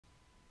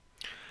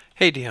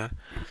Hey Dion,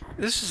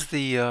 this is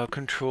the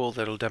control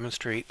that'll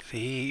demonstrate the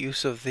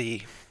use of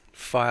the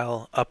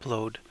file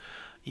upload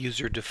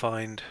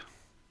user-defined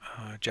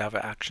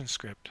Java action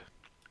script.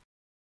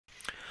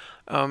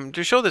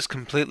 To show this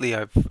completely,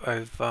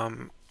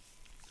 I've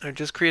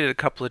just created a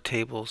couple of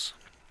tables.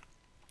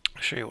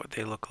 I'll show you what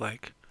they look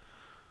like.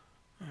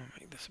 I'll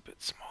make this a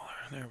bit smaller.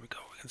 There we go.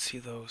 We can see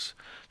those.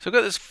 So I've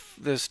got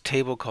this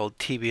table called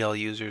TBL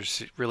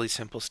users. Really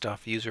simple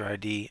stuff. User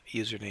ID,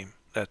 username.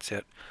 That's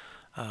it.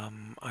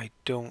 I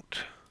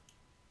don't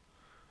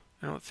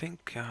I don't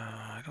think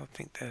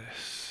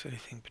there's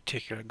anything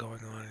particular going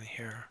on in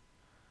here.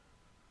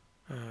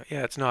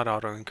 Yeah, it's not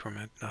auto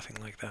increment, nothing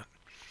like that.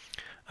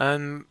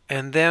 And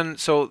then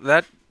so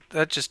that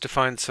just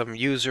defines some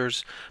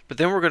users, but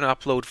then we're going to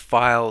upload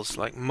files,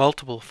 like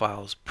multiple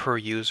files per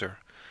user.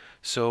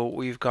 So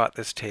we've got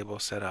this table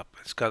set up.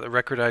 It's got the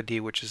record ID,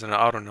 which is an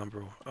auto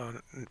number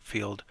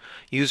field,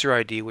 user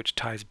ID, which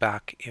ties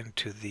back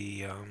into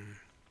the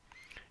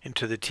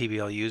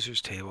TBL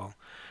users table,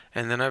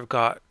 and then I've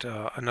got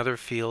another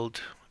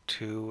field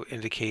to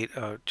indicate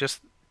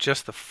just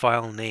the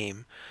file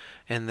name,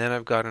 and then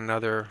I've got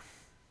another.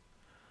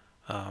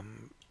 I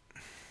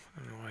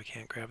don't know why I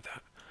can't grab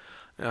that.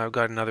 I've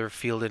got another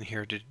field in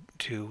here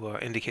to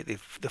indicate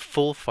the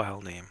full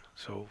file name,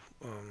 so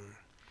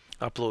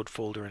upload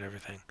folder and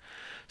everything.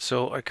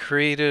 So I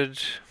created.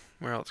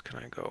 Where else can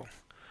I go?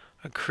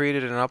 I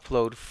created an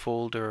upload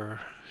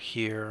folder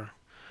here.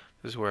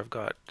 This is where I've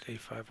got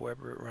A5 Web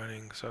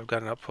running. So I've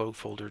got an upload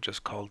folder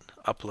just called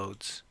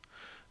uploads.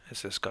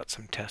 It's just got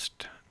some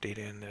test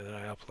data in there that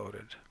I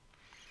uploaded.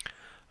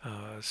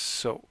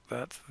 So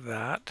that's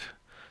that.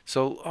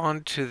 So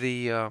on to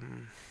the oh,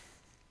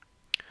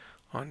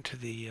 I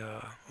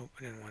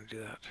didn't want to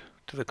do that.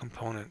 To the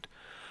component.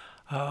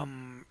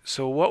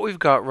 So what we've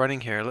got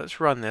running here,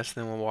 let's run this,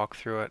 then we'll walk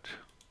through it.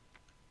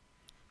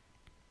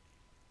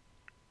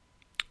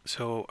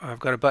 So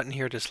I've got a button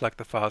here to select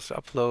the files to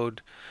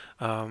upload.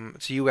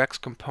 It's a UX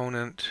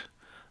component,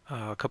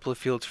 a couple of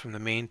fields from the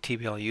main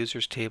TBL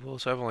users table.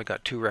 So I've only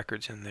got 2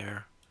 records in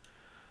there.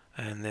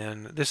 And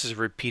then this is a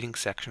repeating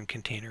section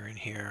container in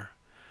here.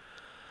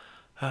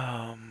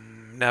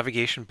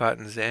 Navigation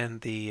buttons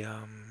and the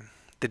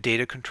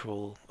data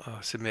control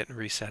submit and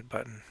reset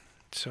button.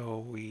 So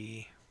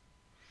we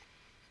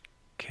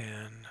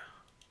can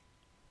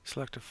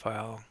select a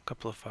file, a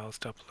couple of files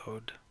to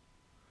upload.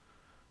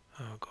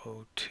 I'll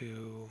go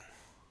to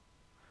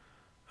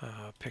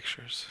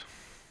pictures.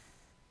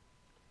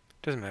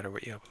 Doesn't matter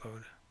what you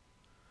upload.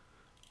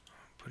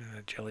 Put in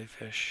a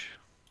jellyfish,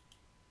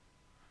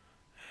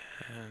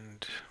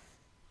 and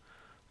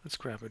let's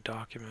grab a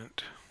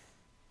document.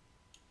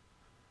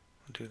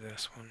 We'll do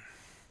this one.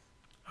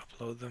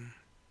 Upload them.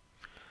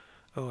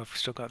 Oh, I've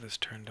still got this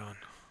turned on.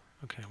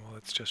 Okay, well,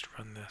 let's just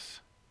run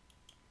this.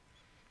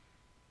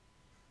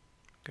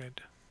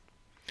 Good.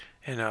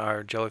 And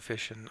our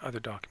jellyfish and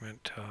other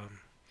document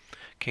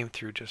came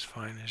through just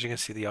fine. As you can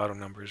see, the auto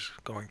numbers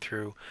going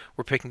through.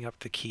 We're picking up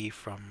the key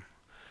from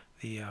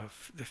the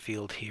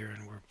field here,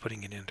 and we're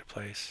putting it into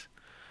place.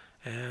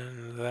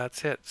 And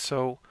that's it.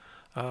 So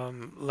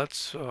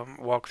let's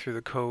walk through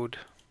the code.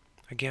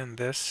 Again,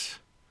 this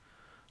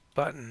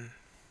button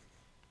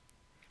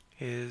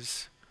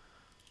is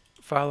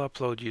file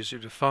upload user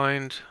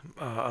defined,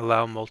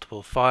 allow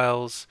multiple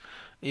files.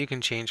 You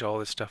can change all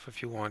this stuff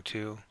if you want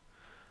to.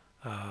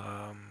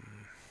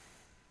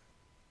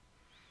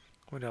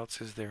 What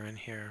else is there in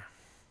here?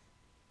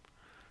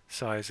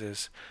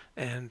 Sizes,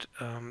 and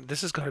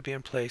this has got to be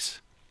in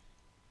place.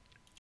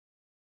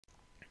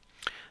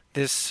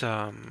 This is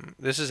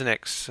an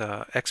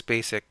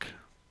XBasic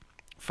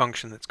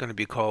function that's going to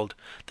be called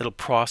that'll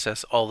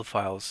process all the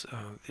files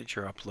that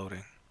you're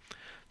uploading.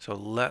 So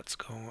let's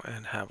go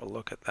and have a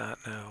look at that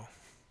now.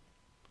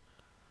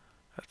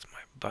 That's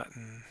my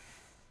button.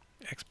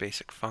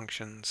 XBasic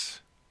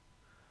functions.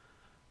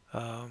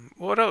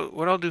 What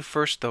I'll do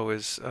first though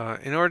is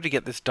in order to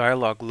get this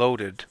dialog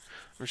loaded,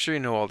 I'm sure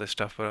you know all this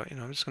stuff, but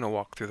I'm just going to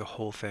walk through the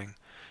whole thing.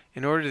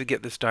 In order to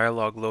get this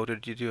dialog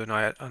loaded, you do an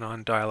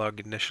on dialog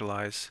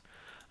initialize,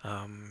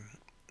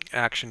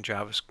 action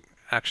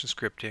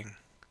scripting,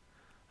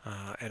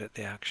 edit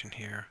the action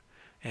here,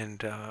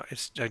 and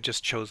I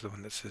just chose the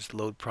one that says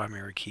load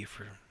primary key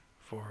for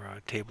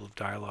table of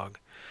dialog,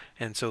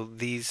 and so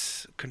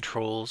these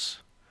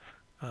controls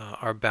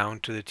are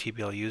bound to the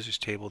TBL users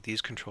table.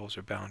 These controls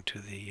are bound to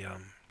the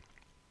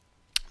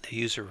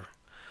user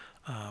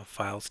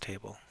files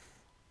table.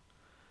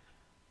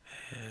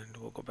 And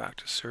we'll go back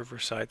to server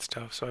side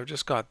stuff. So I've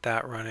just got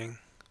that running.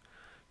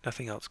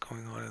 Nothing else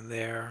going on in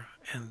there.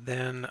 And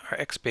then our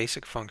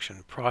XBasic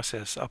function,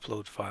 process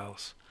upload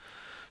files.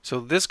 So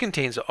this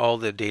contains all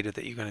the data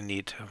that you're going to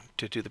need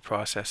to do the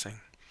processing.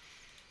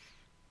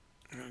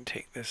 I'm going to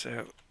take this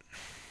out.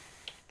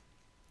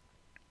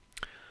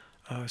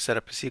 Set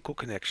up a SQL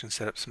connection,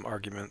 set up some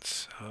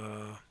arguments,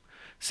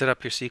 set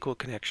up your SQL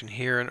connection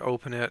here and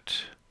open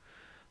it.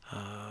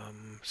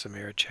 Some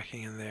error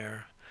checking in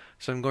there.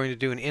 So I'm going to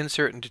do an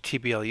insert into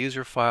TBL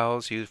user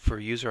files for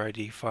user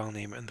ID, file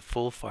name, and the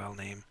full file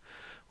name.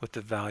 with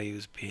the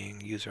values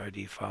being user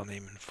ID, file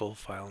name, and full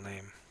file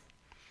name.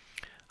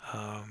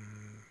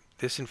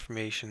 This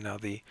information, now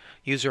the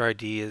user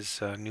ID is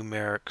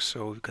numeric,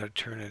 so we've got to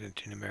turn it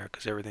into numeric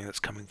because everything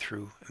that's coming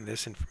through in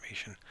this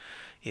information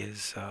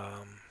is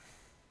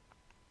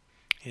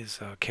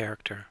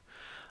character.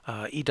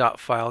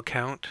 E.file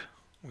count,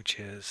 which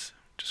is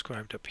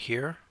described up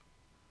here,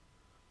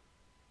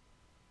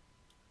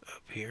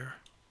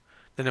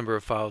 the number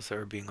of files that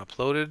are being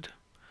uploaded,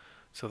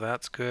 so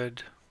that's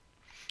good.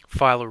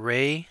 File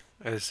array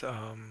is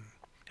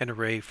an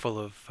array full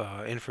of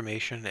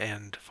information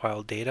and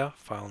file data,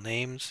 file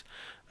names,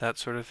 that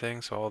sort of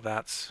thing, so all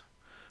that's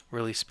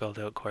really spelled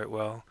out quite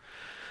well.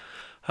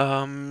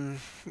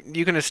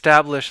 You can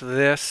establish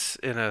this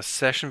in a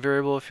session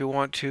variable if you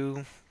want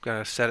to.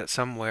 Gotta set it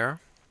somewhere,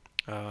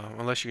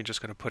 unless you're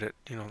just going to put it,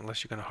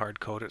 unless you're going to hard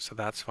code it, so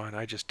that's fine.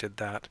 I just did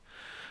that.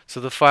 So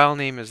the file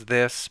name is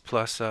this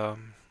plus a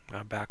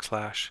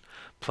backslash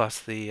plus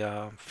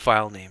the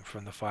file name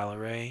from the file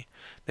array.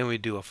 Then we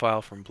do a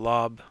file from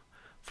blob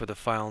for the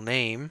file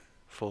name,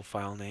 full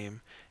file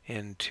name,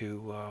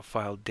 into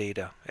file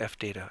data,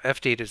 fdata.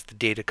 Fdata is the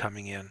data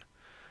coming in.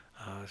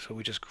 So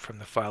we just from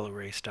the file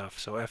array stuff.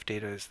 So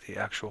fdata is the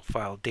actual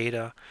file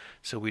data.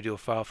 So we do a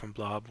file from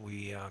blob.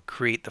 We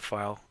create the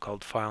file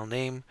called file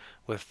name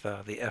with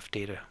the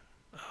fdata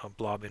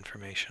blob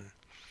information.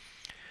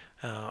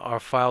 Our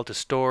file to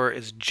store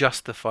is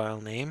just the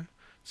file name.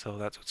 So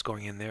that's what's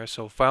going in there.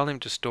 So file name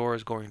to store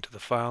is going to the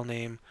file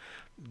name.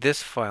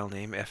 This file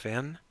name,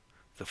 fn,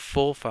 the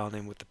full file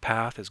name with the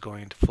path is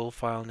going to full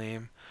file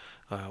name.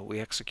 We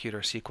execute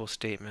our SQL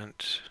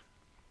statement,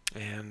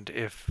 and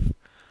if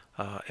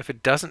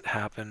it doesn't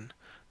happen,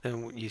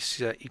 then you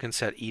can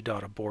set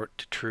e.abort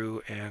to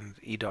true and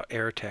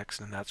e.error text,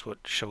 and that's what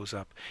shows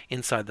up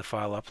inside the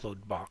file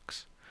upload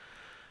box.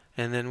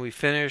 And then we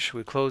finish,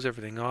 we close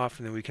everything off,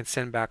 and then we can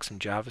send back some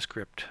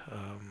JavaScript.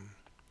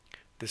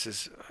 This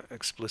is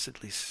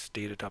explicitly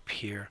stated up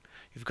here.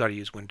 You've got to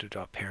use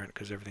window.parent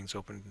because everything's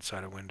opened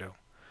inside a window.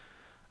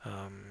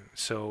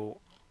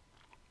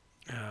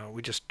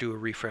 We just do a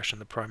refresh on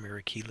the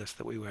primary key list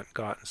that we went and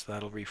got, and so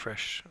that'll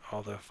refresh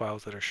all the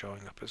files that are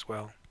showing up as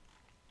well.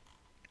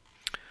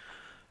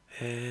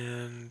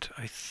 And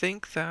I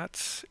think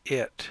that's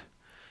it.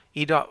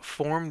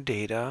 E.form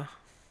data,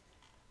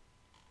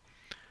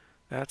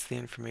 that's the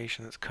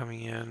information that's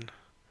coming in.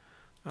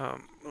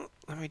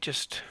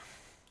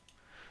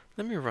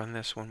 Let me run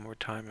this one more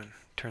time and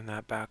turn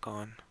that back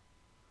on.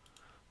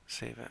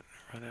 Save it,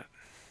 run it.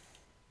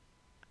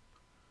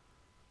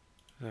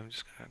 I'm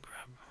just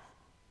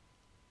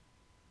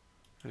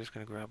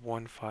gonna grab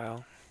one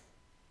file,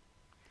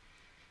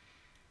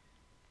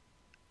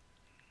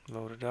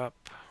 load it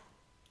up.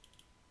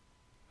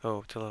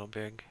 Oh, it's a little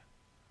big.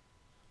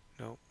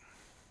 Nope.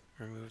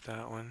 Remove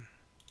that one.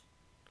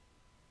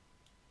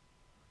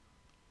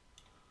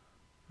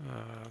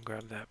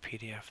 Grab that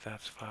PDF,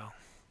 that's file.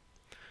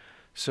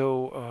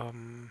 So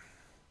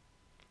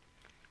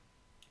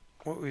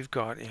what we've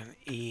got in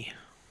E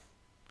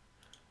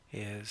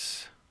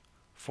is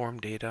form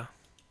data,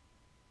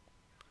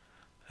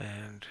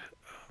 and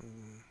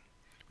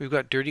we've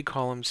got dirty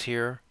columns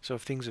here, so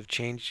if things have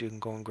changed you can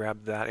go and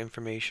grab that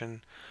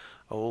information.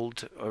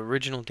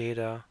 Original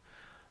data,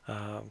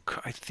 I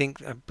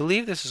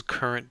believe this is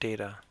current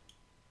data,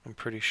 I'm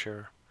pretty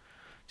sure.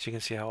 So you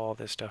can see how all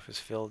this stuff is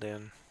filled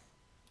in.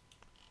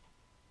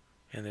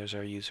 And there's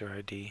our user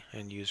ID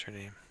and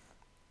username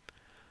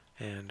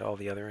and all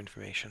the other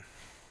information.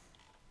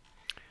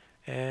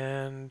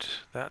 And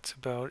that's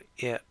about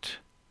it.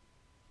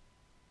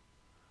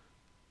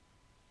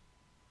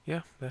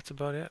 Yeah, that's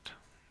about it.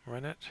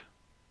 Run it.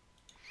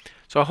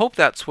 So I hope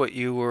that's what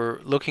you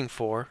were looking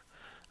for.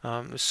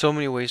 There's so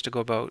many ways to go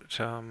about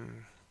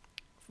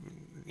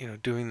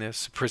doing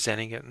this,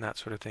 presenting it and that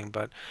sort of thing,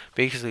 but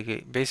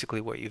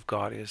basically what you've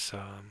got is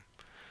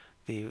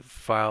the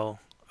file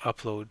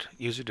upload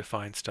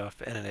user-defined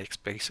stuff and an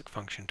basic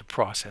function to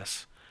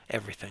process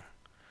everything.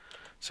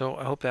 So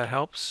I hope that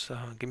helps.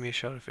 Give me a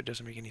shout if it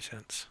doesn't make any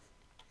sense.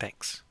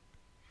 Thanks.